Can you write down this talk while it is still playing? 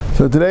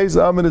So today's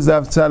amud is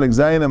Daf Tzadik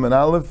Zayin and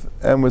Aleph,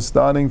 and we're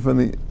starting from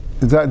the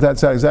Tzadik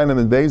Zayin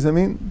and Beis.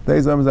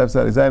 Today's amud is Daf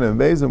Tzadik Zayin and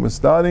Beis, and we're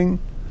starting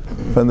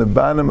from the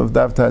bottom of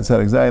Daf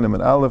Tzadik Zayin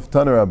and Aleph.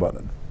 Taner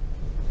Rabbanan.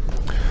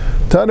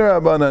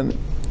 Taner Rabbanan.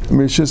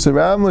 Mishus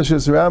Ram,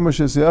 Mishus Ram,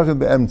 Mishus Yachid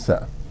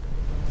be'emtza.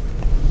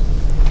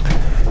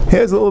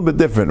 Here's a little bit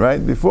different,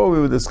 right? Before we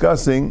were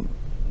discussing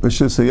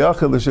Mishus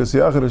Yachid, Mishus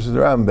Yachid, Mishus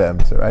Ram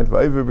be'emtza, right?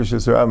 Va'ivir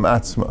Mishus Ram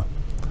atzma.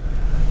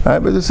 Right,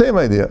 but the same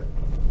idea.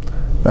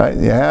 Right,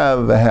 you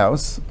have a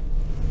house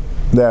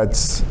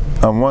that's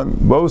on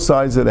both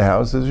sides of the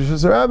house is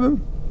Rishus Rabbim,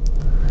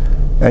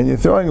 and you're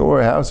throwing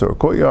or a house or a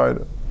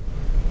courtyard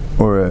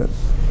or a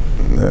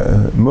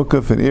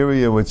mukaf, an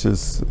area which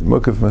is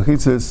mukaf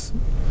mechitzis,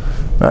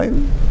 right?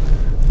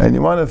 And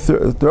you want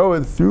to throw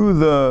it through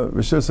the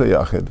Rishus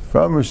Yachid,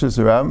 from Rishus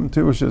Rabbim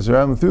to Rishus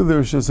Rabbim through the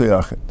Rishus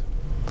Yachid.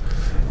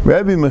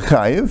 Rabbi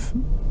mechayiv,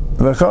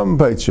 v'cham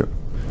peitzur.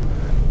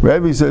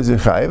 Rabbi says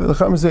yechayiv,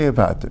 v'cham say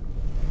yepater.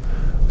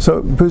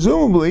 So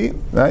presumably,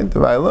 right, the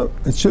Vaila,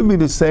 it should be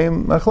the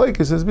same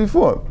machlekes as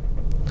before,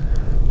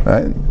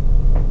 right?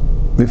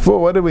 Before,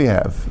 what do we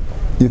have?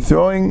 You're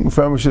throwing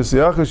from Rishus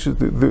Yachid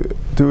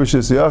to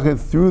Rishus Yachid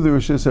through the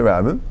Rishus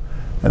Rabbim,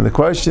 and the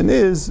question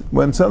is,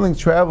 when something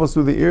travels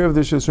through the ear of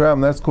the Rishus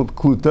Rabbim, that's called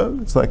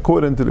kluta. It's like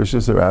caught into the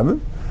Rishus Rabbim.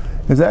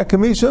 Is that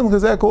kamishon?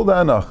 Is that called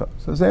anacha?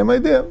 So same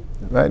idea,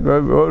 right?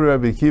 What would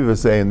Rabbi Kiva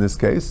say in this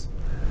case?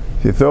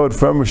 If you throw it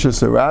from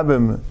Rishus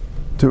Rabbim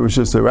to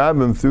Rishus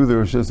Rabbim through the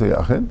Rishus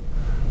Yachid,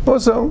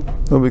 also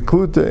there'll be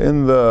kluta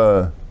in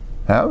the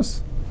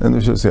house in the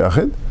Rishus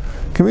Yachid.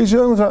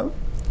 Kamishon.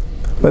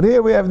 But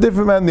here we have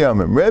different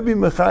mandiyamim. Rabbi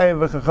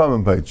mechayev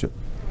v'chachamim peitzur.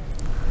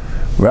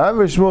 Rav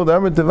Shmuel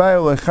Amar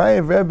Tavayu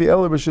lechayev Rabbi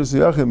Ela Rishus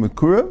Yachid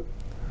mekura.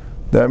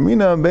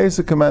 Darmina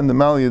basic command the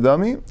mal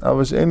yadami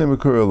avash ena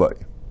mekura loy.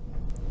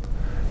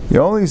 You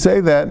only say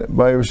that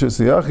by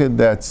Rishus Yachid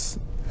that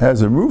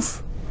has a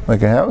roof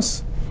like a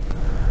house.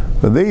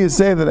 But there you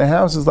say that a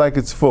house is like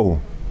it's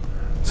full.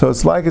 So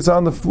it's like it's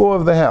on the floor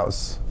of the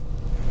house.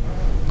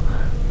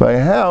 By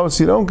a house,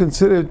 you don't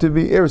consider it to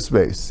be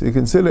airspace. You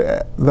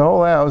consider the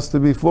whole house to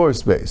be floor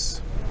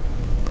space.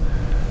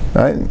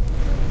 Right?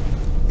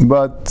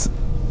 But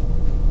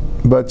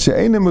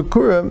she'ena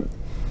mekura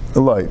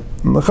alay.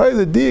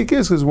 The diak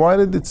is because why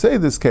did it say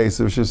this case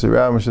of Rishus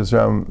Ram,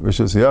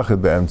 Rishus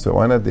Yachid be'emtza?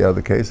 Why not the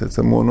other case? It's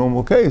a more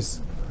normal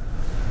case.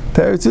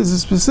 Teretz is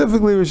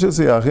specifically Rishus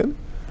Yachid.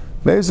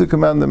 Basic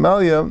command the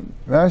Malya,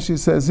 Rashi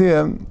says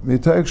here,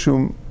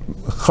 Mitaykshum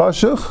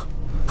chashich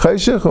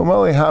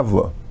umali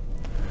havla.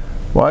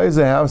 Why is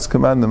the house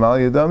command the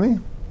Malya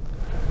dummy?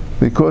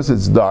 Because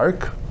it's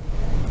dark,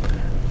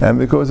 and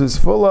because it's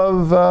full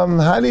of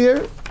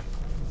hadir,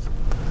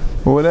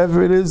 or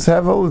whatever it is,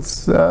 hevel,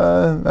 it's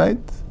right?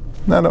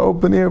 Not an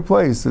open air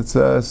place, it's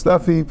a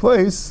stuffy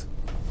place.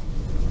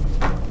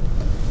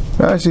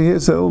 Rashi here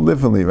said a little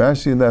differently.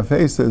 Rashi in that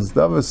face says,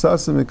 Dava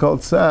Sasam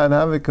called Tzad,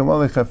 have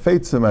Kamali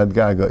Chafetzim ad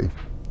Gagai.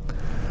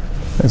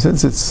 And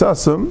since it's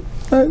Sasam,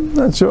 I'm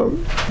not sure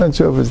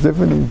if it's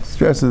different, he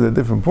stresses a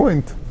different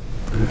point.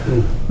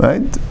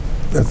 Right?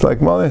 It's like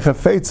Mali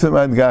Chafetzim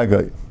ad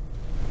Gagai.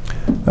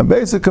 A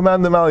basic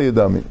command the Mali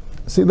Yadami.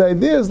 See, the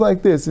idea is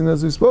like this, and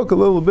as we spoke a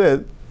little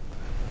bit,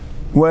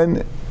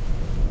 when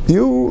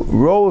you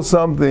roll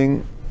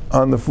something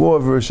on the floor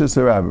of Rishus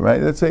Rabbim,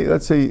 right? Let's say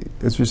it's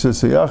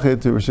Rishus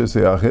Yachid to Rishus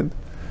Yachid.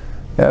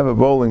 You have a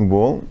bowling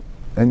ball,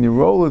 and you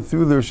roll it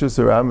through the Rishus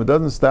Rabbim. It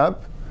doesn't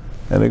stop,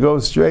 and it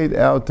goes straight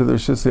out to the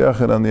Rishus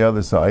Yachid on the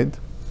other side.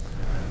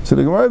 So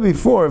the Gemara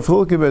before, if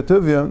Chilki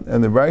Betuvia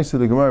and the Brayso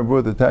the Gemara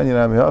brought the Tanya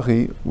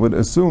Namihachi would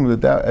assume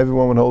that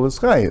everyone would hold a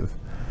chayiv.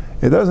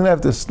 It doesn't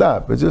have to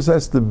stop; it just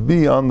has to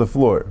be on the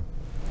floor.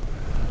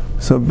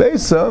 So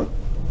Beisa,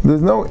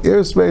 there's no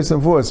airspace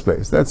and floor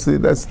space. That's the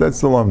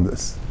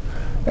lumdus.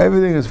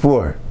 Everything is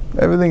floor.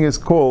 Everything is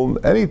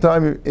called,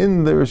 anytime you're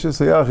in the Rishus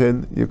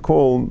Yachid, you're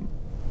called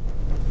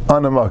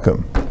on a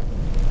makam.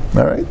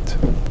 Alright?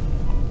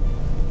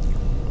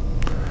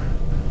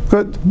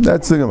 Good.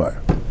 That's the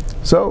Gemara.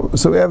 So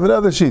we have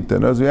another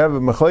shita. As we have a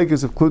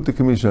machlekes of kluta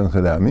kamisha and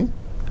chadami.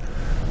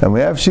 And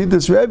we have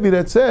shitas Rabbi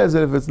that says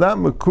that if it's not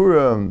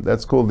makura,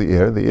 that's called the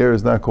air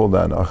is not called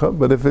the hanacha.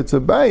 But if it's a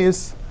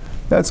bayis,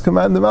 that's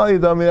command the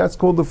maliyadami, that's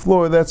called the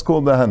floor, that's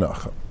called the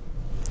hanacha.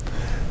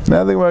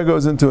 Now the Gemara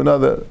goes into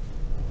another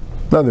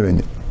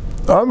inyan.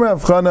 Amr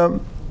Rav Chana,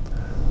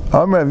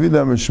 Amr Rav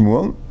Yudah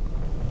Mishmuel,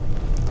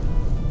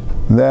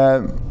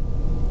 that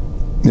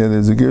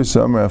there's a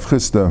girsa Amr Rav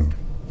Chisda,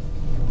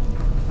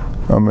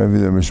 Amr Rav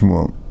Yudah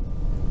Mishmuel.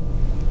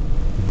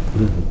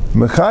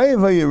 Mechayev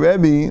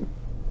haYirebi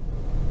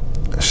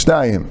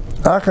shtayim,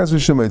 achas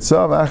v'shem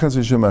etzav, achas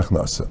v'shem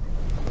achnasa.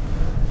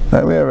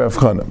 Now we have Rav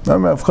Chana.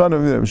 Amr Rav Chana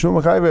Rav Yudah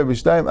Mishmuel, Mechayev haYirebi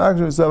shtayim,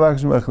 achas v'etzav,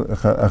 achas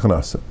v'shem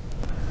achnasa.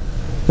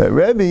 That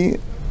Rabbi,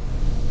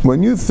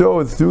 when you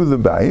throw it through the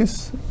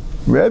bais,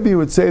 Rabbi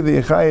would say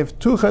the Yechayev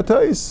two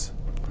chatais.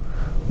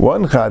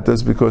 One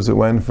chatas because it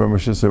went from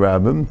Rishus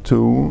Rabbim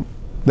to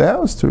the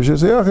house, to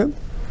Rishus Yachid.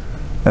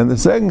 And the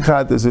second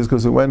chatas is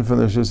because it went from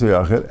the Rishus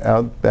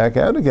Yachid back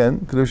out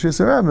again to the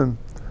Rishus Rabbim.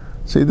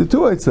 So you did two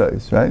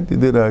Eitzais, right? You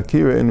did a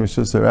Akira in Rosh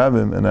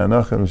Hashanah and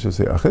Anacha in Rosh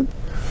Hashanah.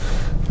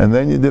 And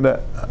then you did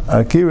a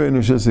Akira in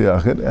Rosh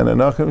Hashanah and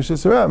Anacha in Rosh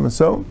Hashanah.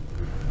 So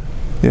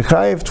you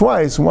chayiv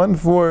twice, one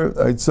for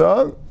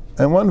Eitzah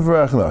and one for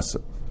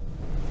Achnasa.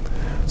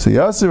 So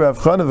Yasser Rav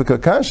Chana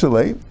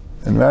v'Kakashalei,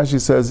 and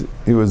Rashi says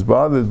he was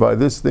bothered by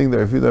this thing that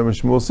Rav Yehuda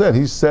Mishmuel said.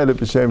 He said it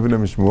b'shem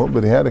Yehuda Mishmuel,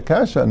 but he had a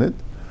kash on it.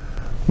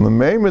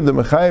 L'meimer the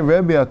Mechayiv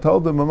Rebbe I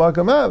told him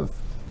Mamakamav.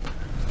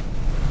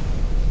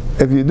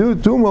 If you do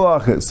two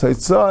malachas,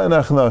 Eitzah and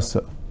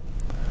Achnasa,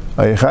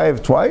 are you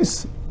chayiv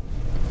twice?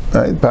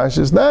 Right?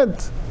 Pashas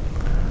not,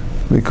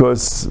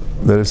 because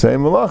they're the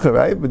same malacha,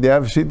 right? But you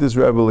have Shittas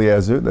Rebbe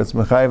Eliezer, that's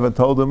Mechayiv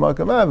told him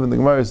Makamav, and the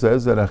Gemara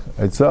says that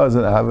Eitzah is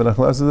an Ahav and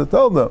Achnasa that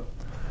told him.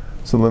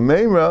 So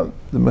L'meimra,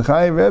 the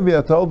Mechayiv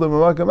Rebbe told him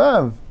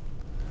Makamav.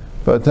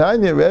 But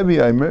Tanya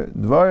Rebbe Aimer,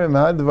 Dvarim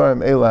had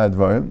Dvarim Eila had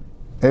Dvarim,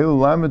 Elu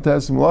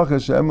Lamitas Malacha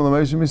Shem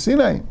L'Moshe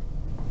Misinai.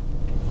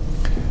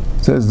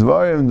 It says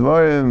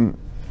Dvarim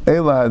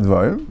Eila had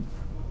Dvarim,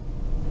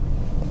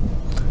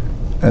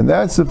 and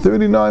that's the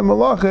 39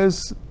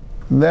 malachas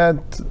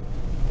that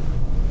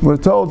were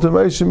told to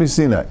Moshe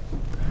Misinai.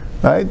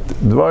 Right?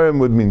 Dvarim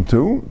would mean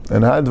 2,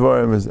 and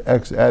Hadvarim is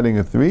X adding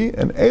a 3,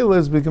 and Eila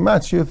is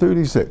Gematria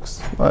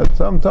 36. But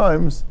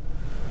sometimes,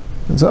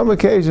 on some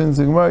occasions,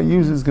 the Gemara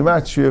uses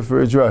Gematria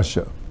for a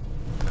drasha.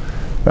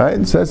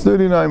 Right? So that's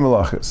 39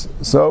 malachas.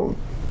 So,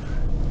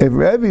 if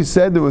Rabbi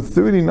said there were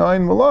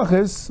 39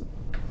 malachas,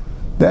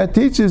 that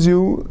teaches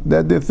you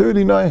that there are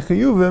 39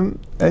 chiyuvim,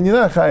 and you're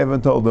not chayiv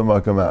until the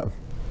makamav.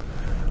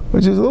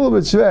 Which is a little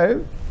bit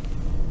shver,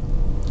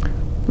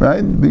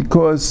 right?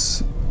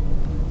 Because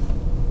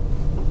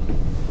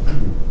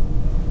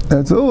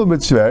it's a little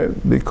bit shver,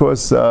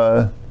 because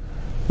the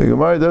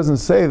Gemara doesn't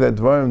say that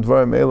dvarim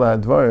eila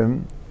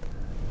dvarim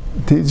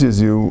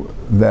teaches you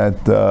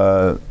that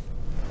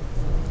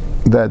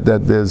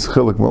that there's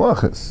chiluk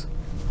malachas.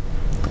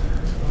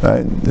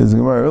 Right? There's a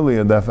Gemara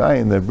earlier, Daf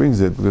Ayin, that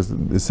brings it, because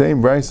the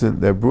same brisa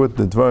that brought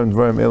the dvarim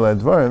eila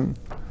dvarim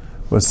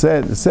was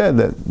said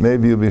that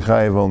maybe you'll be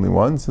chayiv only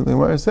once, and the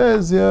Gemara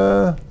says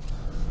that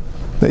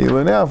you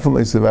learn out from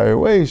Leisavar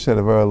Weish,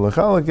 Shadavar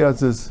Lachalak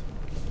Yatzis,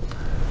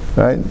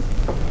 right?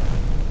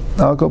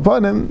 Al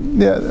Kopanim,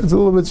 yeah, it's a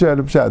little bit short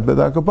of pshat, but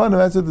Al Kopanim,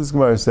 that's what this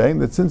Gemara is saying,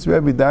 that since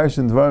Rabbi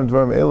Darshan Dvarim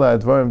Eila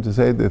Dvarim to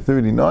say they're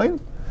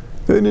 39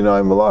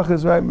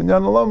 malachas, right?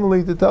 Minyan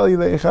Alamali to tell you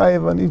that you're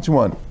chayiv on each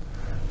one.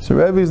 So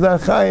Rabbi is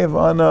not chayiv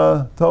on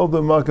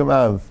Tolda Makam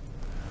Av.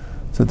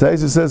 So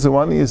Taisa says, so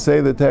why don't you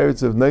say the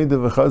teretz of Neida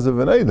v'chazav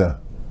v'neida?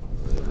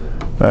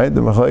 Right?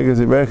 The Machlekes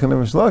Yibrechen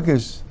and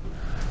Mishlakish.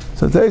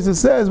 So Taisa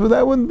says, but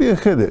that wouldn't be a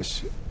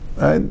chiddush.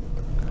 Right?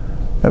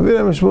 Rabbi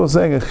Mishmuel is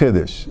saying a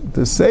chiddush.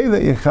 To say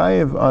that you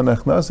chayiv on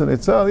Achnas and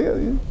Eitzah,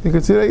 you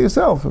could see that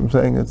yourself. I'm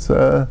saying it's,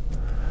 right?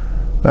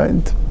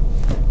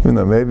 You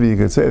know, maybe you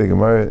could say the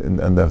Gemara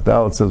and the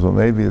Avdal says, well,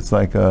 maybe it's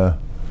like a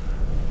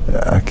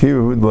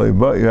Akira would loy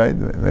boy, right?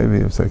 Maybe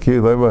it's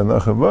Akira loy boy and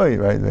Nachaboy,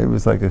 right? Maybe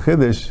it's like a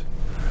chiddush.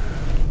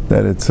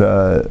 That it's,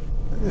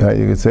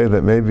 you could say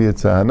that maybe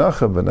it's a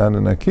hanacha, but not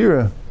an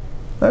akira.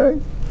 All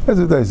right, that's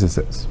what Taisa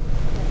says.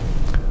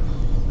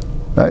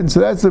 Right,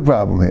 so that's the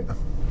problem here.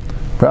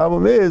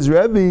 Problem is,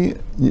 Rabbi,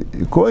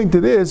 according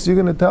to this, you're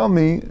going to tell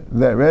me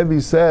that Rabbi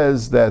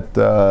says that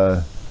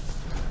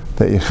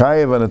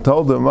Yechayev on a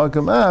Tolda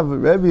Makam Av, but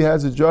Rabbi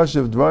has a Josh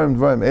of Dvarim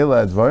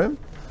Eila Dvarim.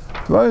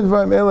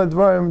 Dvarim Eila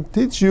Dvarim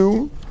teach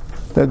you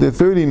that the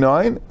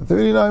 39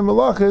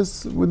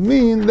 malachas would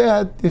mean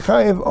that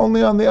Yechayev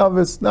only on the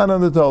Avis, not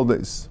on the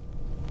Toldes.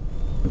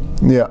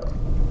 Yeah.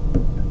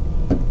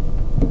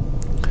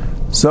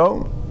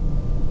 So,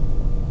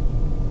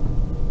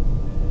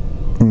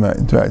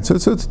 right. So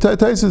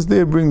Taisus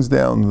there brings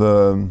down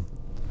the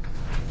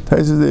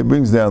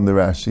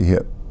Rashi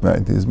here.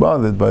 Right. He's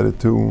bothered by the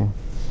two.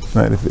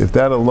 Right. If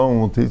that alone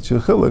will teach you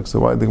chiluk, so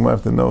why do you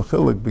have to know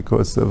chiluk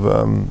because of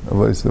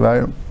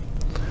Aharon?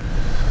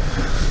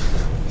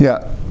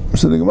 Yeah.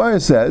 So the Gemara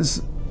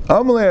says,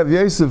 Amalei of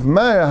Yosef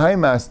Maya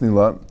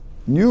Haimasnila,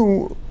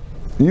 you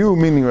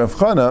meaning Rav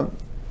Chana,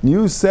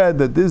 you said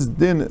that this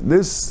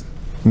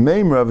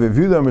name of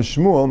Yehuda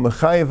Mishmuel,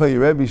 Mechayev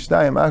HaYirebi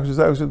Shtayim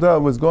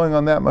Akshus was going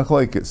on that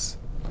machlekes.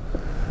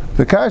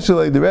 The kasha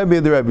like the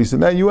Rebbe. So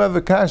now you have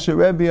a kasha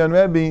Rebbe on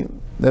Rebbe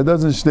that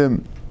doesn't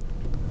stem.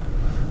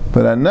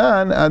 But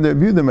Anan under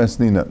Yehuda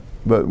Masnina.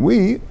 But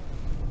we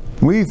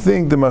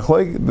think the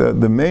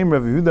name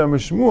of Yehuda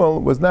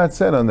Mishmuel was not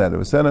said on that. It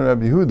was said on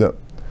Rabbi Yehuda.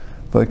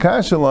 But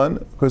Kashalon,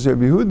 because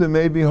Rabbi Yehuda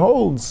maybe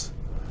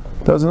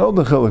doesn't hold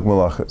the Chiluk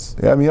Malachas.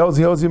 I mean, he holds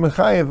you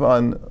Mechayev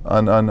on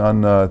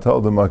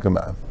Tolda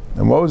Makamav.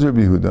 And what was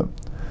Rabbi Yehuda?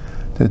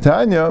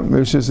 Titania,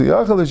 Mirshis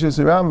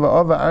Ram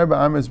Va'ava Arba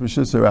Amis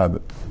B'Shis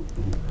Rabbit.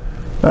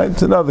 Right?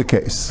 It's another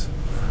case.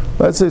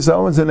 Let's say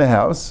someone's in a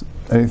house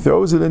and he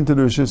throws it into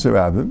the Rishis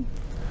Rabbim,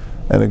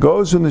 and it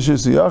goes from the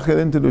Shis Yachid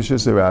into the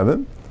Rishis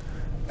Rabbim,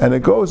 and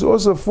it goes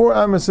also 4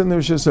 Amis in the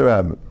Rishis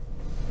Rabbim.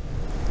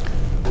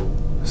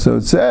 So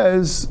it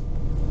says,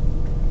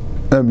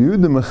 Rabbi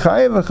Yehuda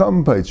Mechayev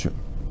Acham Paitrim.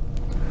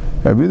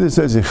 Rabbi Yehuda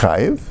says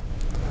Yechayev,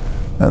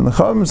 And the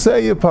Chacham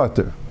say you're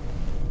potter.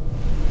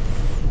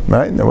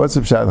 Right? Now what's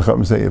the pshat? The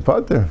Chacham say you're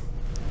potter.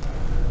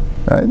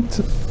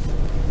 Right?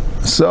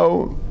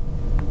 So,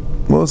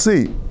 we'll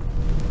see.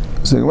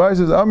 So Gemara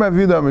says, Amar Rav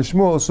Yehuda Amar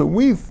Shmuel. So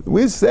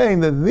we're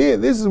saying that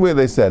this is where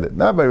they said it,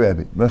 not by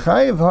Rabbi.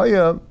 Mechayev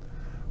haya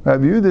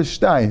Rabbi Yehuda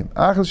shtayim,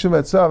 achas shem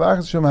etzav,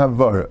 achas shem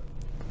havara.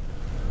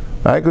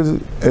 Right?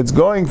 Because it's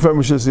going from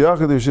Rishis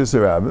Yachid to Rishis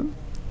Rabbim.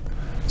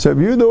 So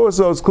Rabbi Yehuda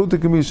also is Kluta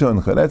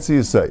Kamishoncha. That's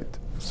the site.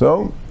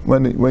 So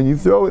when you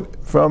throw it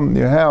from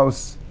your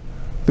house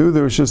through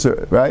the Rishis,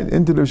 right,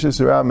 into the Rishis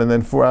Rabbim and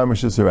then 4 Am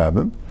Rishis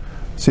Rabbim.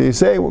 So you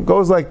say it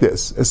goes like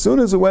this. As soon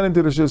as it went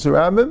into the Rishis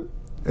Rabbim,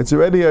 it's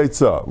already a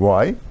Eitzah.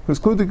 Why? Because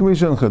Kluta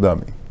Kamishoncha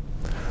Dami.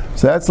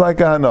 So that's like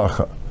a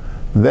Hanacha.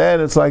 Then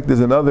it's like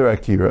there's another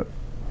Akira.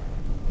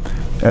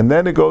 And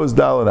then it goes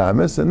Daled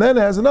Amis, and then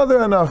it has another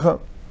Hanacha.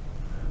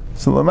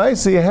 So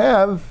Lamaisi you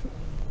have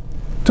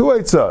 2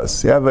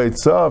 Eitzahs. You have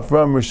Eitzah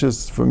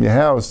from your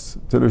house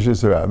to the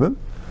Rishis Rabbim,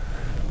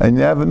 and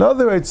you have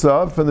another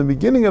Eitzah from the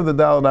beginning of the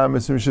Daled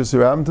Amis in Rishis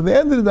Rabbim to the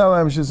end of the Daled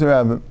Amis in Rishis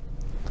Rabbim.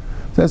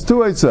 So that's 2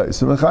 Eitzahs.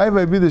 So Mechayev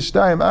Abida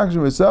Shtayim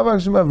Akshim Eitzah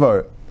Akshim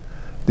Avara.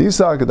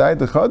 Disal Kedai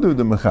Techadu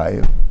the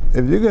Mechayev.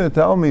 If you're going to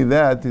tell me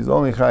that he's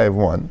only Chayev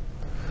 1,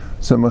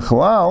 so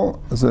Mechalal,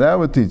 so that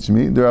would teach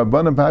me the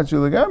Rabbanan Pachu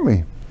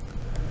Legamri.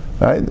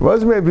 Right?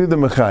 What's maybe the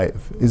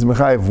Mechayev? Is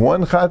Mechayev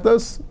 1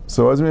 Chatas?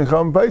 So what's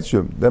Mecham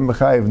Paichum? Then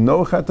Mechayev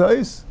no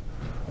Chatais?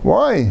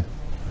 Why?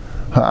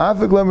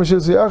 Ha'afik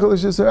Lamashis Yachal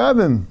Shis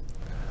Rabbim.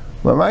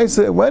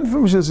 Lamaisa it went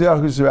from Shis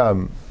Yachal Shis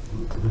Rabbim.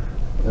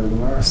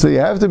 So you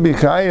have to be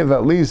Chayev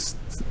at least.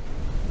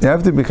 You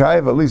have to be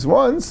Chayev at least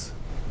once.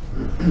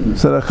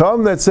 So the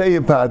Chacham that say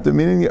you pater,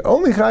 meaning you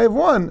only Chayev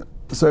 1.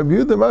 So Rabbi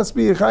Yehuda must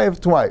be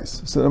Chayev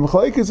twice. So the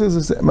Machlekes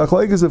is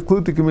Machlekes of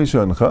Kluta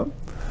Kamishoncha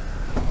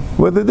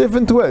with a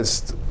different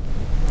twist.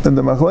 And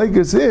the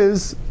Machlekes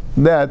is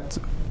that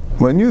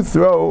when you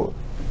throw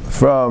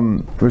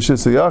from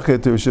Rishis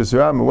Yachid to Rishis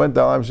Rabbim, it went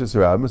down Rishis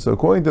Rabbim. So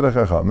according to the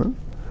Chachamim,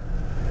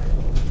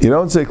 you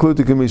don't say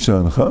Kluta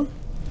Kamishoncha.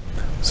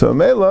 So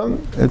Mela,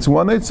 it's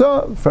 1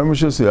 Eitzah from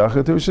Rishis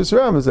Yachid to Rishis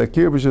Rabbim. It's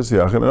Akir Rishis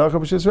Yachid and Achar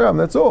Rishis Rabbim.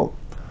 That's all.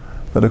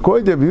 But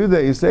according to Rabbi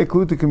Yehuda, you say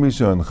Kluta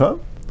Kamishoncha.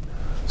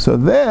 So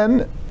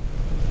then,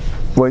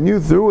 when you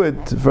threw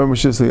it from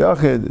Rishis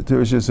Yachid to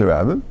Rishis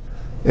Rabbim,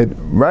 it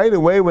right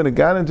away when it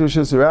got into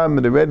Rishis Rabbim,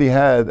 it already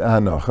had a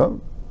Hanacha.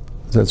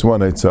 So that's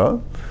 1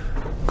 Eitzah,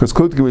 because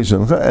Kluta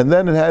Kamishoncha, and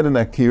then it had an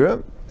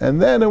Akira, and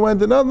then it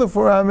went another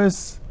 4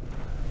 Amis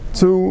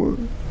to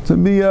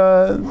make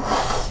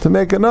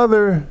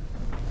another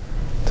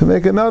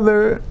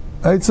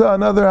Eitzah,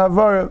 another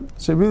Havara.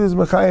 So Rabbi Yehuda is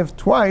Mechayev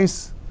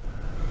twice,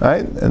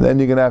 right? And then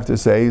you're going to have to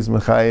say he's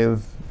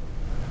Mechayev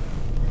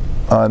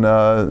on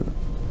a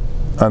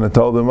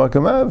Tolda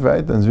Makam Av,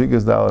 right? And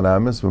Zvikas Daled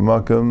Amis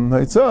Makam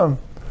Eitzah.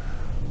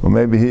 Well,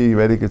 maybe he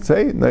already could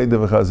say Neida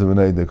v'chazav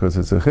v'neida because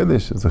it's a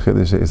chiddush. It's a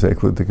chiddush that you say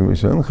Kluta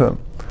Kamishoncha.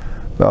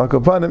 But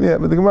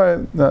the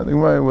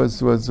Gemara was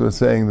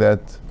saying that.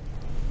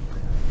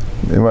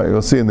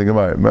 You'll see in the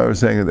Gemara. Gemara was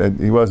saying that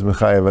he was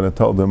Mechayev and a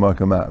Tolda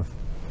Makam Av.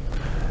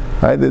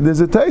 Right? There's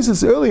a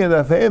Taisus early in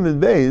Afayim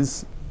and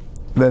Beis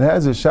that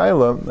has a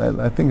Shaila, and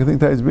I think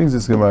Taisus brings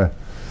this Gemara.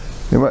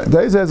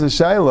 Taisus has a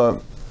Shaila.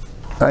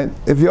 Right?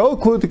 If you all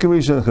Kluta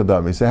Kamishoncha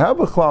Dami, so how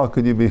b'chlal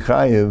could you be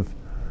Chayev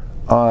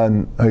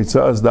on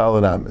Hitzah's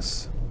Daled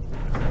Amis?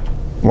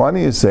 Why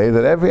don't you say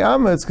that every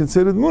Amma is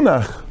considered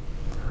Munach?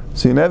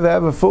 So you never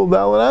have a full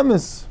Daled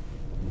Amis.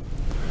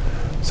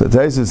 So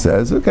Taisus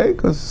says, okay,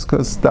 because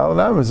Daled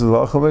Amis is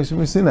Halacha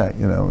Moshe Sinai,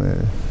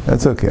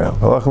 that's okay.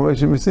 Halacha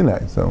Moshe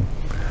Sinai. So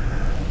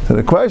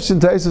the question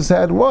Taisus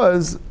had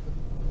was,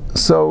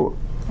 so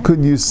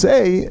could you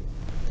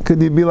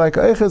be like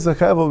Eiches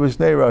Achevel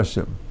B'Shnei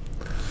Rashim?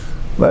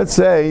 Let's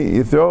say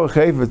you throw a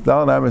chayfetz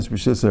Daled Amis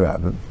B'Shis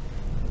Rabbim,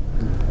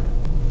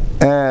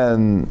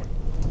 and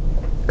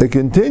it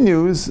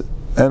continues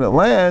and it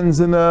lands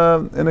in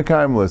a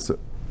Karmelisa,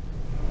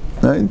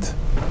 right?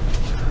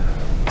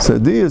 So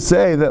do you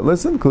say that,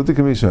 listen, Kluta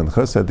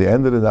Kamishoncha at the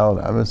end of the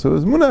Daled Amis, it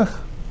was Munach,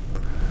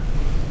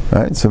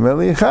 right? So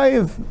Meli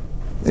Chayiv,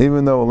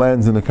 even though it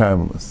lands in a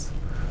Karmelis.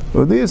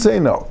 Or do you say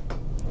no?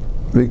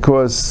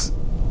 Because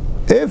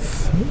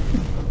if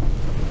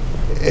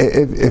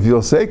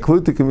you'll say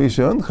Kluta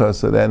Kamishoncha,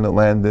 so then it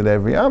landed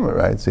every Amma,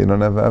 right? So you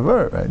don't have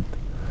Avar, right?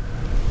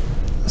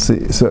 See,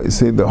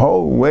 the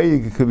whole way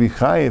you could be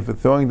chayiv for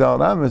throwing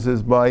Daled Amis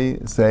is by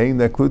saying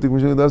that Kluta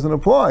Kamishoncha doesn't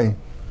apply,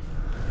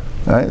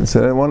 right?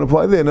 So they won't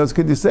apply there. Now,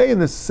 could you say in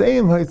the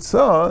same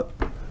Haitzah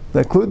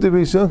that Kluta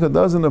Kamishoncha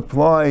doesn't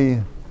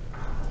apply?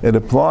 It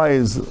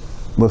applies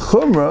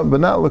l'chumra, but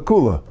not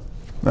l'kula,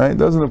 right? It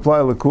doesn't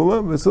apply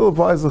l'kula, but it still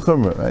applies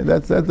l'chumra, right?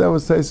 That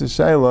was Taisus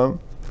Shaila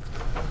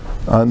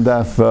on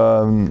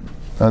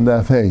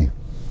Daf Hey.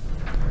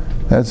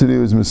 That's what he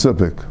was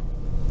Mesupik.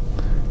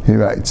 He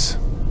writes.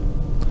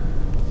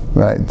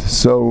 Right,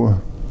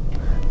 so,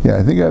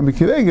 I think Rabbi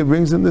Kirega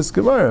brings in this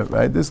Gemara,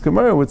 right? This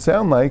Gemara would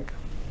sound like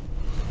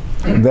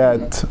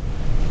that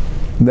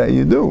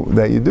you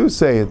do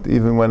say it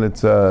even when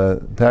it's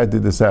Tarti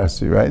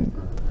Desasri, right?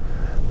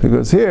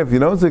 Because here, if you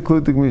don't say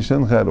Klutik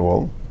Mishincha at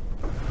all,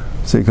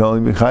 so you can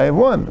only be chayiv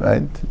one,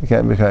 right? You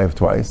can't be chayiv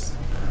twice.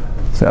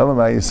 So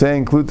Elamai, you're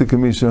saying Klutik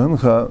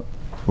Mishincha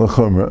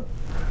l'chumra,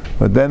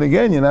 but then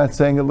again, you're not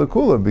saying it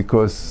l'kula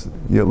because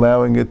you're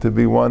allowing it to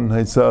be one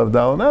Haitzah of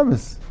Dal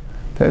Namis.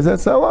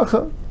 That's the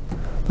halacha.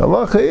 The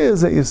halacha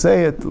is that you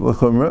say it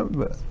l'chumra,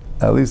 but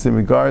at least in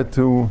regard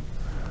to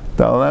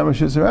Dal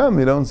Namis Yisrael,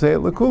 you don't say it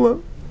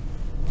l'kula.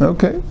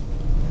 Okay.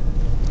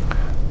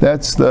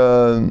 That's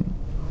the...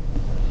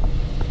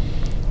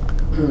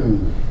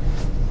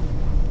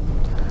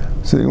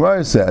 So the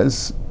Gemara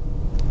says,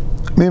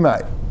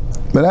 Mimai.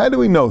 But how do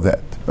we know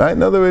that? Right?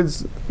 In other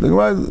words, the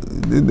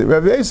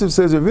Rabbi Yosef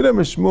says Rav Yehuda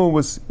Mishmul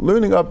was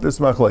learning up this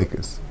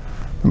machlekes.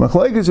 The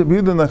machlekes of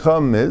Yehuda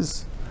Nacham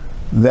is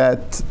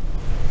that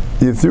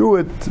you threw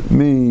it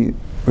me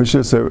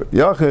Rishis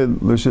Yachid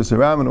Rishis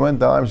Rabin and went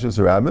down Rishis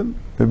Rabin.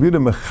 Rabbi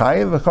Yehuda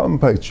Mechayev v'Cham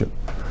Paichim.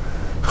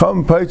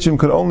 Cham Paichim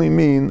could only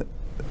mean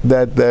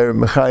that they're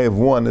Mechayev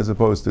one as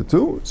opposed to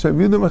two. So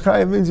Rabbi Yehuda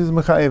Mechayev means he's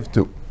Mechayev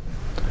two.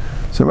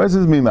 So what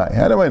says Mimai?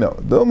 How do I know?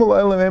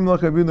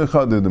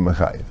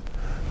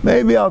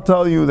 Maybe I'll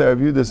tell you that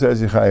Rabbi Yehuda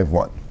says Yechayev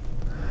one.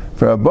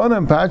 For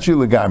Rabbanan Patri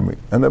Legamri,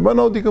 and the Rabbanan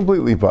hold you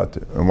completely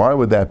pater. And why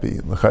would that be?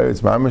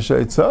 It's Mamash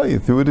Haitzah. You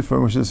threw it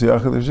from Rishis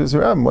Yachid to Rishis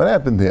Rabin. What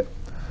happened here?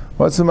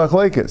 What's the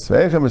machlekes?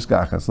 Ve'echem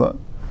mishkachas lo.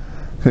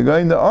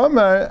 Going to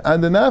Omar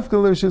and the Nafka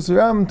Rishis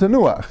Rabin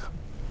Tenuach.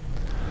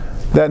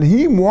 That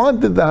he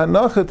wanted the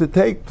Hanacha to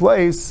take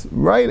place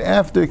right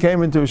after it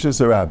came into Rishis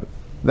Rabin.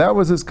 That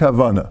was his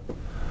kavanah.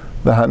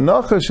 The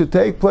Hanacha should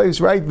take place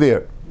right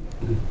there.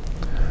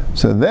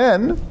 So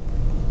then,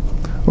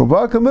 Rabbi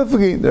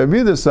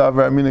Yehuda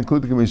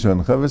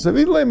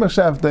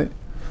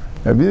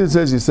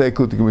says you say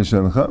Klutik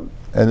Mishoncha,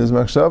 and his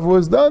machshav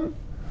was done.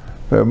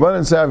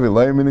 Aval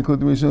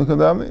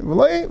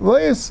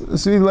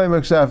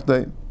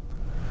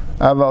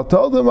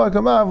told him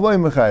Akamav loy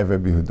mechayev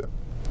Rabbi Yehuda,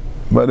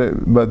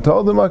 but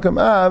told him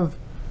Akamav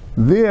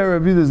there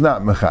Rabbi Yehuda is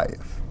not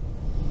mechayev.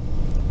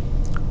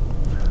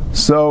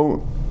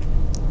 So,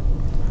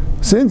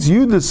 since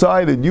you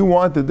decided you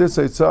wanted this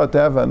Eitzah to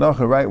have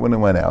Hanacha right when it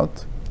went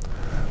out,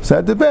 so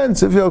it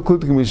depends if you're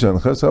Klutik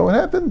Mishoncha. So what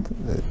happened?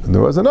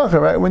 There was Hanacha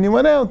right when you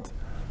went out.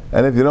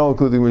 And if you don't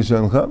Klutik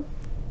Mishoncha,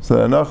 so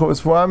the Hanacha was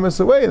 4 Amos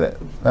away then,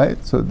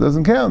 right? So it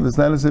doesn't count. It's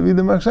not a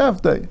Sevida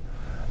Machshavtei.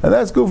 And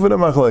that's good for the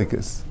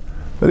Machlekes.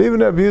 But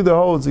even Rabbi Yehuda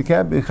holds you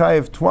can't be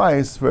Chayiv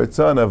twice for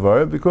Eitzah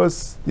Navar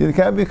because you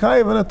can't be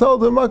Chayiv and I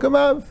told him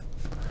Makamav.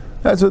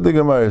 That's what the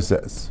Gemara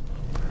says.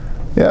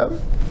 Yeah.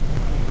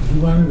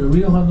 You wanted a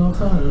real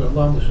Hanocha or a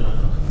Lamish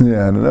Hanocha?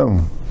 Yeah, I don't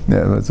know.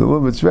 Yeah, it's a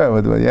little bit schwer.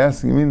 What you're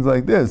asking means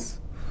like this.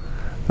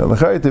 So,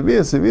 l'chari to be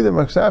a Sevida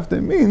Machshavte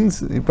means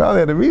he probably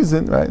had a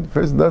reason, right? The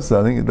person does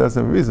something, he does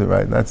have a reason,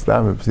 right? That's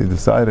the he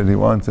decided he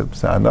wants a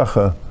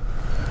P'sa'anacha,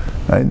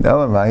 right?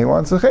 Elamai, he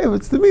wants the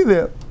Chavetz to be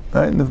there,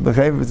 right? And if the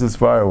Chavetz is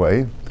far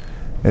away,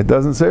 it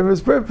doesn't serve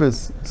his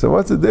purpose. So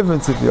what's the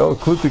difference if you're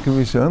Klutik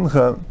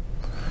Mishoncha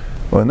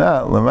or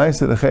not?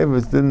 L'maisa, the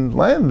Chavetz didn't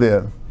land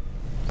there.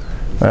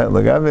 Right,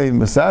 Lagabe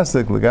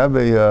Masasik,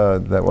 Lagabe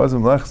that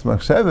wasn't Lachs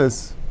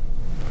Machshevis,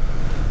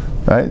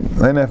 right?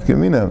 Lenaf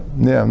Kamina.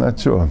 Yeah, I'm not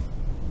sure.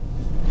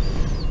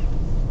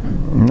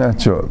 I'm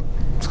not sure.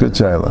 It's good,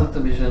 Shaila.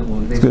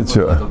 It's good,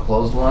 sure. Like a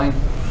clothesline,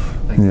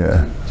 like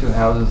yeah. Two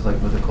houses, like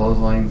with a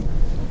clothesline.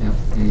 If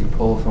you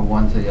pull from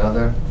one to the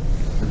other,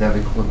 would that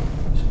be cool?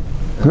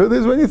 Good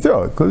is when you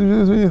throw it. Good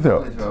is when you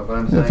throw it. But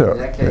I'm saying in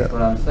that case,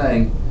 what I'm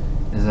saying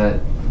is that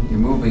you're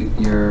moving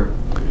your.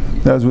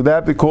 Now, would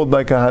that be called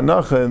like a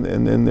hanacha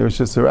in the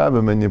Rishis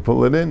Rabim and you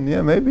pull it in?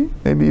 Yeah, maybe.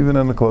 Maybe even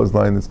on the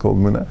clothesline it's called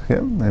munach.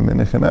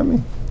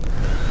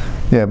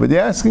 Yeah, but you're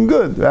asking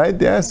good, right?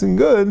 You're asking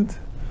good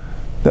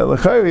that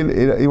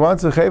l'chayri, he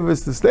wants the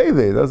chavis to stay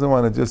there. He doesn't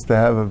want it just to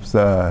have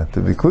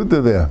to be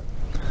kluta there.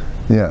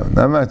 Yeah,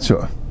 I'm not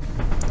sure.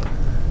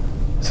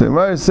 So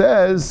Gemara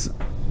says,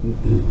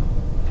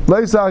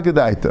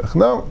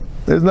 no,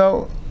 there's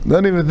no,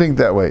 don't even think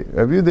that way.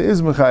 Rabbi Yehuda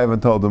is mechayev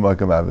and told him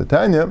Makam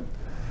Avatanya.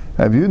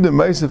 Rabbi Yehuda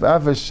Meisef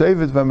Afas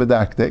Shevet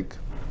v'Medaktek.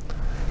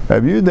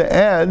 Rabbi Yehuda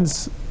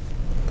adds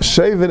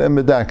Shevet and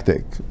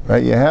Medaktek.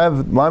 Right? You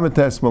have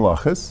Lamites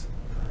Malachas,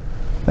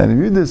 and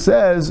Rabbi Yehuda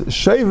says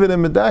Shevet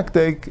and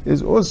Medaktek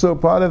is also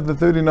part of the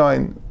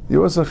 39.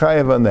 You also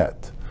chayev on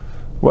that.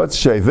 What's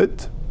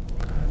Shevet?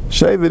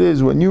 Shevet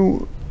is when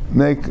you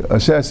make a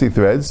chassis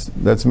threads.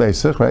 That's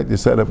Mesach, right? You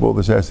set up all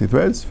the chassis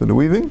threads for the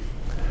weaving,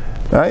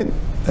 right?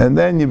 And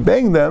then you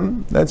bang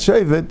them. That's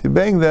Shevet. You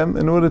bang them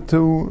in order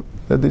to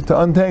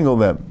untangle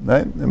them,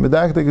 right? And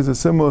medaktek is a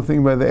similar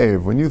thing by the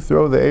Erev. When you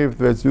throw the Erev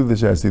threads through the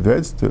chassis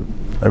threads to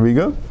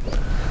Arigo,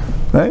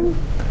 right?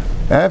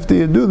 After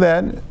you do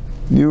that,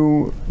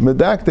 you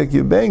medaktek,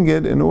 you bang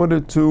it in order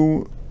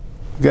to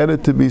get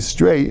it to be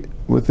straight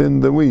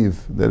within the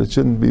weave, that it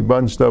shouldn't be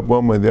bunched up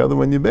one way or the other.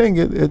 When you bang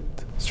it, it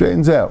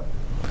straightens out.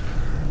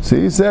 So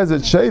he says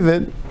that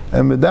shevet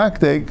and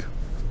medaktek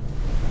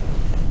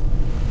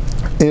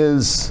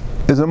is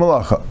a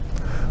malacha.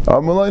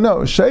 Amalai, no,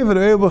 Shevet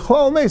Erev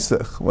B'chlal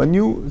Mesach. When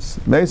you,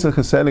 Mesach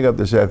is setting up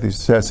the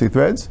chassis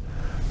threads,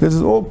 this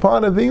is all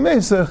part of being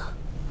Mesach.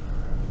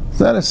 It's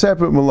not a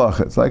separate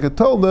malacha. It's like a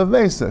tolda of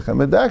Mesach. A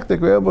medaktik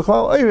Erev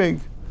B'chlal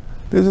Eirig.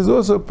 This is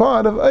also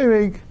part of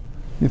Eirig.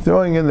 You're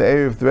throwing in the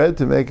Erev thread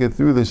to make it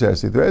through the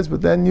chassis threads,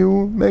 but then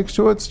you make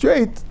sure it's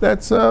straight.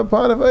 That's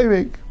part of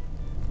Eirig.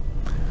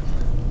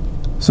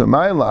 So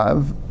my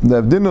love,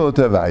 the Avdinu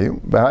L'Tavayu,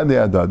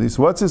 B'hadi Adadi.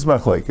 So what's this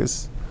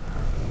machlekes?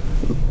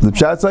 The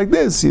pshat's like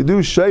this: you do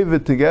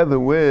Shevet together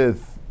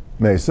with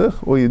Mesach,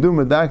 or you do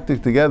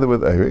medaktik together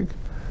with Eirig.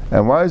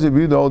 And why is Rabbi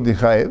Yehuda hold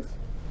Yichayev?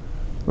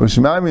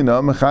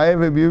 Ushmamina Mechayev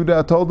Rabbi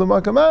Yehuda told the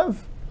Makamav,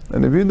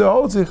 and Rabbi Yehuda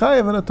holds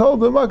Yichayev and told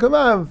the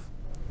Makamav.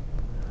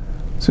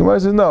 So Gemara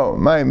says, no,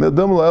 my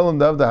Mildum L'Elam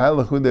Dav the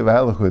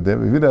Halachudev Halachudev.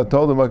 Rabbi Yehuda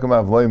told the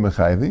Makamav Loi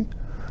Mechayevi,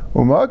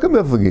 U'Makam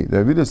B'Flagi.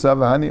 Rabbi Yehuda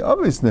Savahani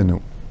Avis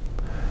Nenu.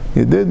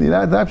 You did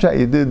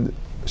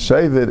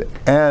Shevet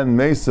and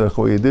Mesach,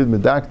 or you did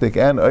Medaktik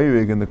and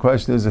Eirig, and the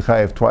question is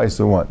Chayev twice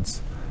or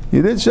once.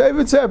 You did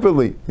Shevet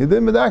separately. You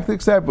did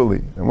Medaktik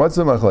separately. And what's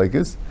the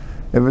machlekes?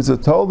 If it's a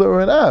Tolda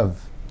or an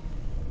Av.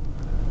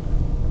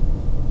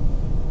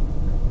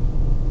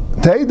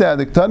 Take that,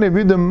 the Ketani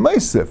Rabbi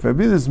Meisif.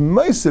 Rabbi this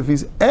Meisif,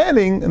 he's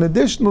adding an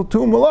additional 2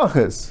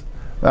 malachas.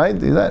 Right?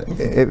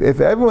 If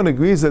everyone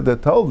agrees that they're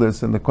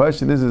Toldas, and the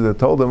question is it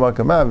Tolda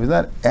Makamav, he's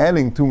not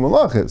adding 2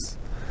 malachas.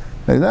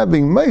 He's not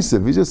being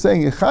Meisif, he's just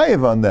saying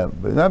Yechayev on them,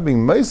 but he's not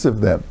being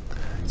Meisif them.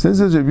 Since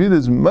it's Rabbi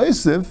Yehuda's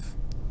Meisif,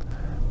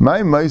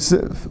 my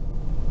Meisif,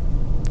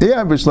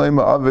 yeah,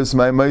 B'Shleima Avis,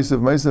 my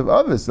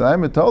Meisif Avis, and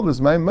I'm told this,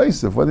 my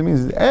Meisif, what it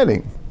means is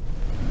adding.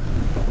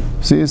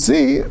 So you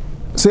see,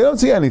 so you don't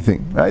see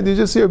anything, right? You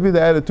just see Rabbi Yehuda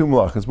added 2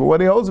 malachas, but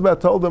what he holds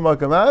about Tolda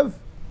Makamav,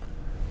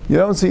 you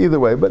don't see either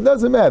way, but it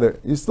doesn't matter.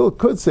 You still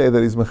could say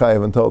that he's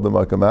Mechayev and Tolda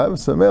Makamav.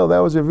 So Mel, that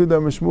was Rabbi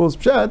Yehuda Mishmuel's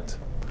pshat,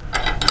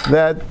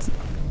 that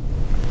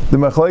the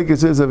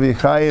machlekes is of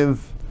Yechayev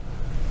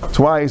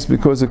twice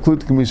because of Klut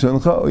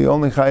K'mishoncha, or you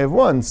only Chayev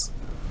once.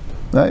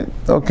 Right?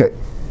 Okay.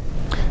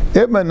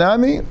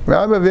 Ibmanami,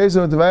 Rabbi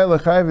Yosef Tavai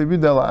L'Chayev Rabbi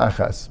Yehuda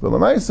L'Achas. But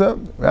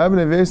L'maisa,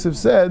 Rabbi Yosef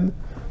said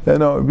that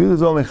no, Rabbi Yehuda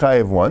is only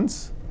Chayev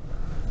once.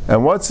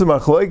 And what's the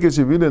machlekes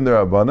Rabbi Yehuda and the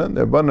Rabbanan?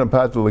 The Rabbanan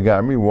Patra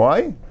L'Gamri.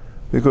 Why?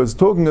 Because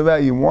talking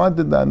about you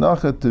wanted the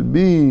Anacha to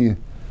be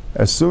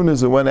as soon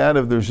as it went out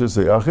of the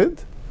Rishus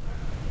HaYachid.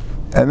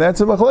 And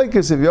that's a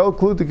machlekes. If you all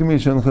Klut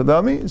K'mishon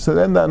Chadami, so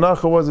then the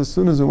Anacha was as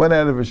soon as it went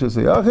out of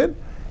Rishus HaYachid,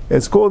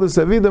 it's called the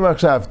Savida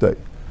Machshavtei.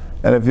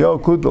 And if you all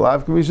Klut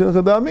L'Av K'mishon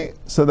Chadami,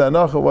 so the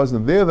Anacha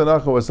wasn't there, the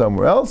Anacha was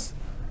somewhere else,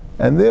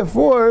 and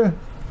therefore,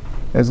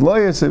 it's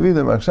Loya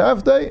Savida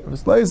Machshavtei. If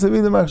it's Loya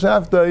Savida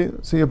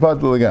Machshavtei, so you're part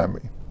of the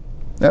Gamri.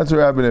 That's what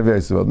Rabbi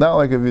Neves said, not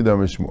like a Vida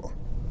Mishmur.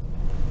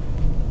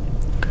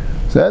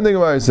 So then the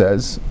Gemara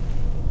says,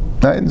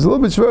 right, it's a little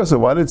bit shver, so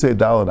why did it say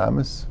Dalet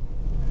Amis?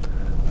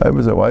 Why did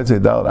it say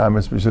Dalet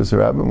Amis B'Shus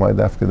Rabbim? Why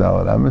Dafka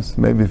Dalet Amis?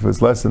 Maybe if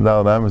it's less than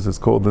Dalet Amis, it's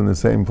called in the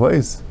same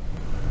place.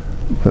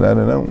 But I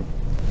don't know.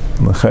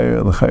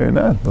 L'chayr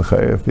not.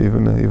 L'chayr if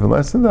even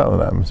less than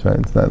Dalet Amis, right?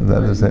 It's not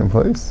the same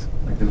place.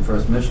 Like in the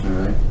first Mishnah,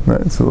 right?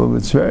 Right, it's a little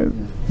bit shver.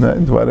 Right?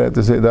 Why do I have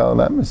to say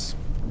Dalet Amis?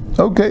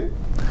 Okay.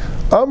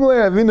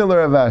 Amle Avina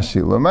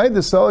L'Ravashi. L'may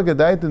the Salak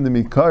Adait in the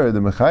Mikar,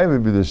 the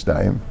Mechayev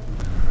B'Dishtayim.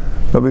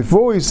 But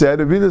before we said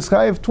Rabbi Yehuda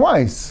Chayev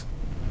twice,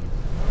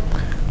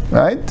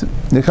 right?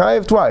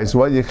 Yechayev twice.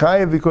 Well,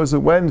 Yechayev because it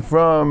went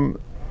from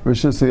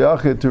Rishus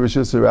HaYachid to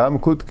Rishus HaRam,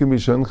 Klut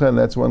K'mishoncha, and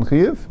that's one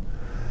Chayev.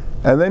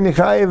 And then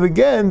Yechayev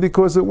again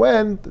because it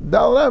went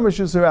Dalet Amis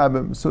Rishus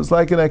HaRabim. So it's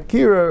like an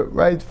Akira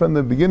right from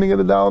the beginning of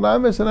the Dalet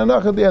Amis and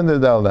Anach at the end of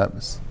the Dalet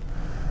Amis.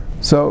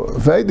 So,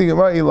 Fa'id the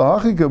Gemara,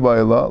 Ilahachi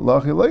Kabayla,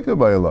 Lachi Leika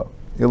Bayla.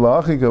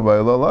 Ilahachi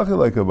Kabayla, Lachi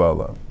Leika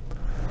Bayla.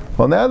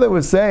 Well, now that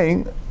we're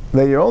saying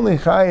that you're only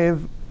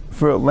chayiv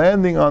for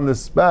landing on the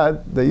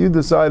spot that you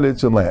decided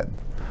to land.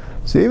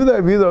 So even though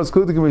Rabbi Yehuda was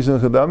Klut K'mishon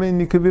Chadami,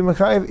 you could be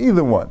mechayiv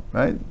either one,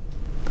 right?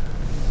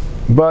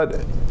 But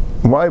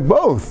why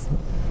both?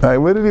 Right,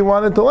 where did he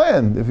want it to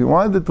land? If he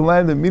wanted it to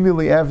land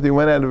immediately after he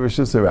went out of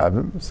Rishus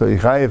HaRabim, so you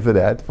chayiv for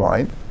that,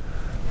 fine.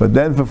 But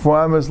then for 4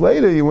 hours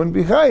later, you wouldn't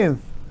be chayiv.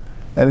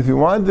 And if he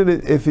wanted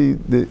it, if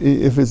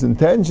his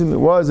intention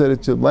was that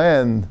it should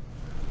land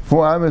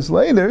 4 hours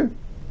later,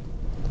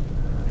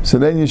 so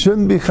then you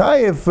shouldn't be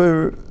chayiv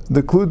for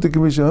the Klut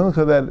K'mishon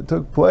Huncha that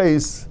took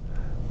place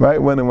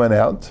right when it went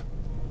out,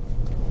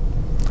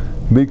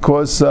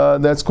 because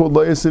that's called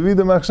Lo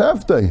Yasavida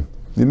Machshavtei.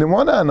 You didn't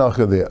want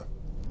Anacha there,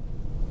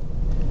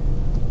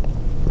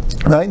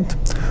 right?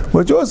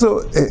 Which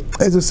also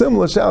is a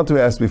similar shout we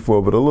asked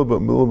before, but a little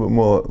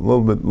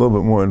bit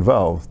more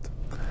involved,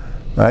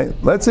 right?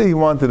 Let's say he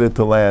wanted it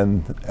to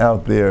land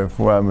out there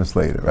 4 hours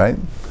later, right?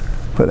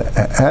 But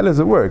how does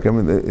it work? I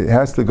mean, it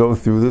has to go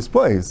through this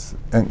place.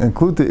 And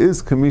Kluta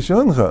is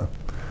Kamisha Huncha.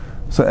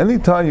 So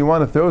anytime you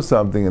want to throw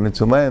something and it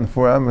should land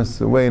 4 amas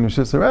away in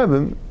Rishis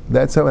HaRabim,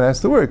 that's how it has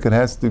to work. It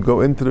has to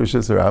go into the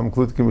Rishis HaRabim,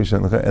 Klut Kamisha,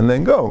 and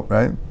then go,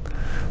 right?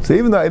 So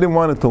even though I didn't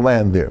want it to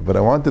land there, but I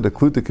wanted to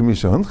Klut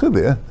Kamisha Huncha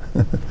there,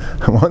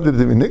 I wanted it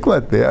to be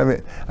Niklat there. I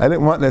mean, I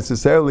didn't want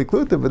necessarily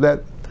Kluta, but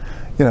that,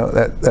 you know,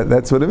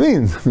 that's what it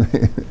means.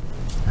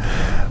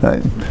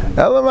 Right?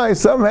 Elamai,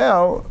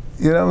 somehow,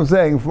 you know what I'm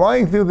saying,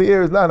 flying through the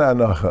air is not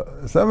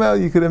Hanacha. Somehow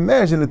you could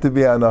imagine it to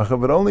be Hanacha,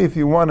 but only if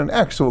you want an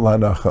actual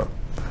Hanacha.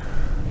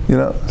 You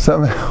know,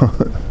 somehow.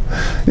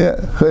 Yeah,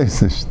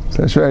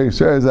 that's very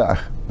Zach.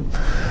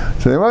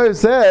 So the Gemara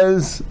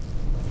says,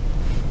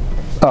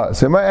 so the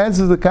Gemara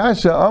answers the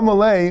Kasha,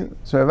 Amalei,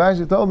 so Rav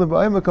Ashi told him,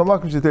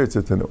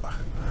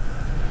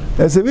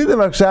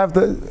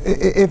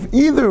 if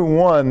either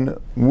one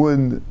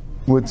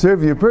would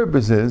serve your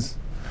purposes,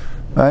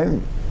 right?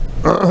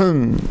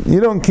 You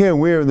don't care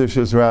where the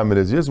Rishis HaRabim it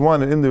is. You just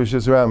want it in the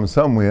Rishis HaRabim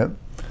somewhere.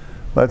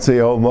 Let's say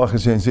old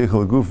Malchus Shein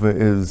Seichel Gufa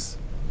is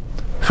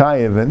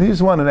Chayiv, and you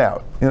just want it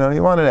out. You know,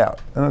 you want it out.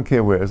 I don't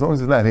care where, as long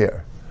as it's not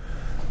here.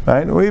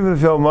 Right? Or even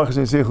if your Malchus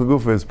Shein Seichel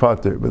Gufa is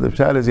Pater, but the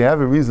pshat is you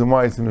have a reason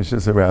why it's in the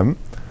Rishis HaRabim.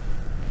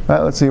 Right?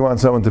 Let's say you want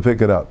someone to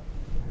pick it up.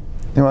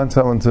 You want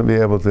someone to be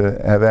able to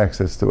have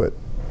access to it.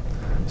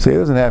 So he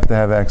doesn't have to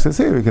have access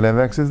here. He can have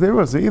access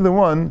there. So either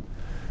one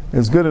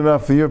is good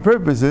enough for your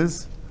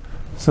purposes.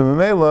 So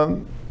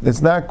Mamela,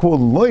 it's not called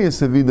Lo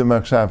Yisavida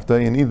Machshavta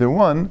in either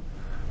one.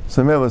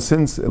 So Mamela,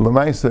 since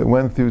Lamaisa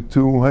went through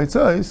 2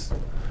 Haitzais,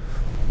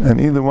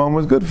 and either one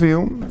was good for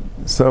you,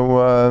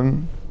 so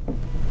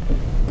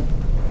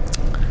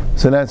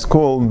that's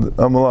called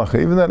a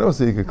malacha. Even that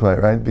also you could claim,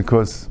 right?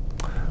 Because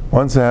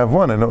once I have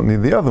one, I don't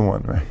need the other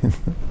one, right?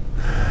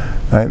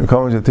 Right? I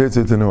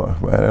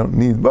don't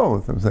need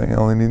both. I'm saying I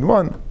only need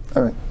one.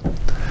 All right.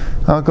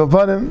 I'll go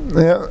put him.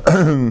 Yeah.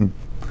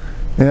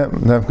 Yeah,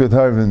 not good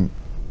Harvin.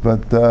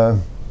 But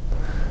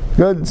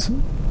good.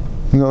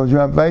 You know,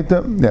 drop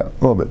weiter. Yeah, a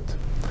little bit.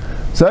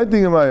 So I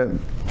think about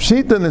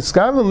Shita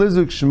Niskavan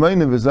Lizuk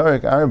Shemaina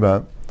Vizarik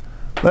Arba.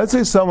 Let's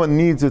say someone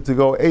needs it to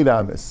go 8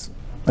 amis,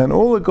 and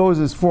all it goes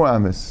is 4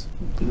 amis.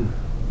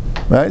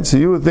 Right? So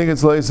you would think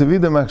it's like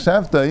Savida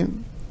Machshavtai.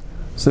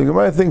 So the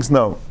Gemara thinks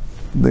no.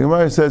 The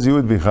Gemara says you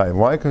would be chayv.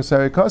 Why? Because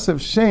Sarikasev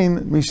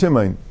Shein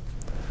Mishimain.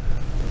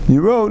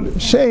 You wrote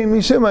Shein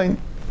Mishimain.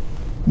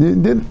 You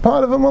did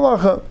part of a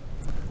malacha.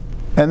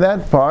 And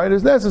that part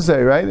is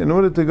necessary, right? In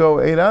order to go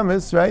 8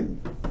 amis, right?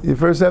 You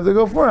first have to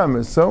go 4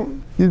 amis. So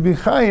you'd be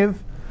chayiv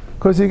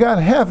because you got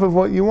half of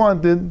what you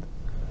wanted,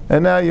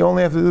 and now you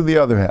only have to do the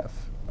other half.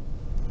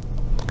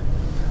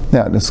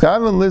 Now,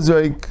 Neskavan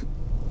Lizraik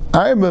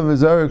Arba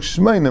Vizarik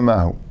Shmeina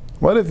Mahu.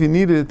 What if you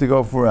needed it to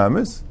go 4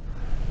 amis?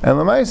 And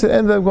Lamaisa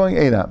ended up going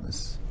 8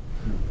 amis.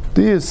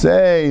 Do you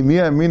say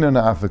Mia Mina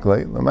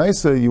Na'afiklay?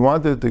 Lamaisa, you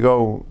wanted it to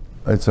go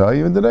Eitzah,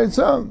 you did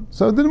Eitzah.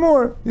 So it did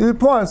more. You did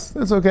plus.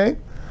 That's okay.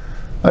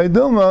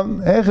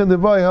 Aydilma Hecha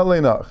Debai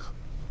Haleinach.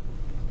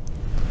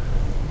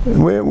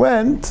 Where it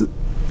went,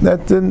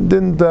 that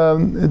didn't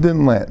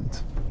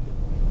land.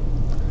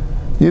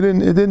 It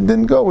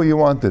didn't go where you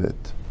wanted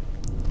it.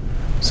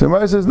 So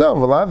Mari says no.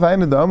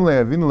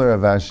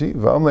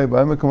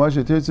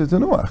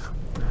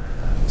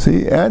 So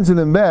he answered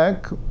him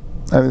back.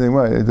 I mean,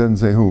 it doesn't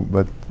say who,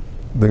 but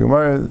the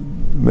Gemara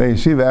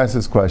Yeshiva asked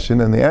this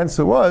question, and the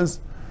answer was,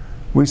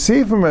 we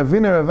see from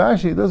Ravina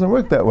Ravashi it doesn't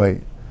work that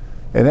way.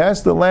 It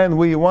has to land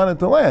where you want it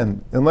to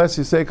land, unless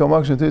you say Kol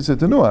Makshin Tirtzeh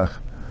Tenuach.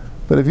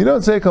 But if you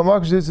don't say Kol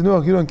Makshin Tirtzeh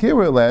Tenuach, you don't care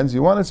where it lands.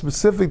 You want it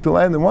specific to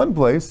land in one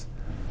place,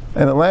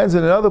 and it lands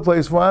in another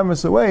place 4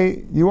 amas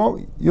away.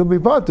 You'll be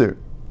patur.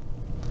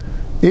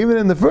 Even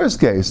in the first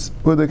case,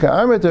 with the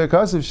Ka'ameter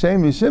Kasav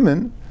Shem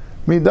Yishimin,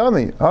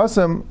 Midami,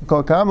 Hasam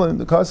Kol Kamal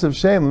Kasav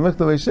Shem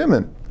L'Michtavei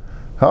Shimin,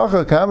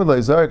 Hacha Kamal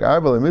Le'Zarik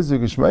Arba Le'Mizu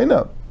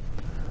Geshmeina.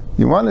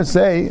 You want to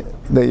say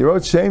that you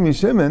wrote Shem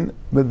Yishimin,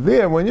 but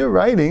there, when you're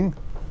writing,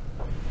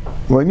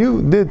 when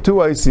you did 2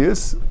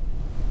 Isias,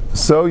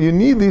 so you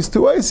need these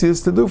 2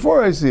 Isias to do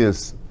 4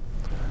 Isias.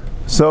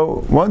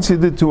 So once you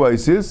did 2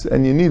 Isias,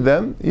 and you need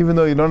them, even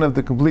though you don't have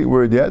the complete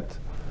word yet,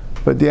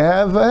 but you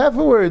have a half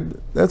a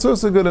word, that's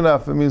also good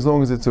enough. I mean, as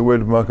long as it's a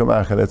word of Makam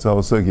Acha, that's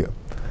all sugya.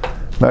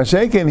 Now,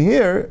 Sheikhin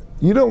here,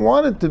 you don't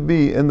want it to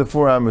be in the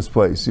 4 amis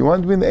place. You want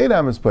it to be in the 8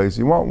 amis place.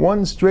 You want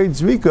one straight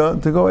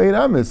zrika to go 8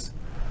 amis.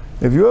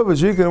 If you have a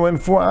zrika that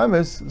went 4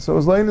 amis, so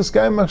it's like the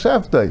sky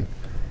machshavtai.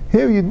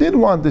 Here you did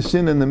want the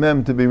shin and the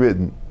mem to be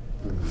written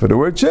for the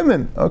word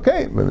shimin.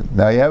 Okay, but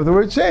now you have the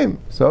word shem,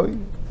 so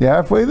you're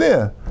halfway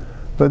there.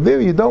 But there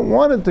you don't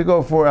want it to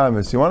go 4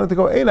 amis. You want it to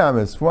go 8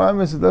 amis. 4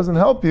 amis, it doesn't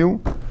help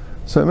you.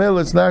 So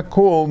it's not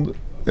called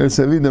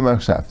Savida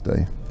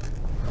Machshavtai.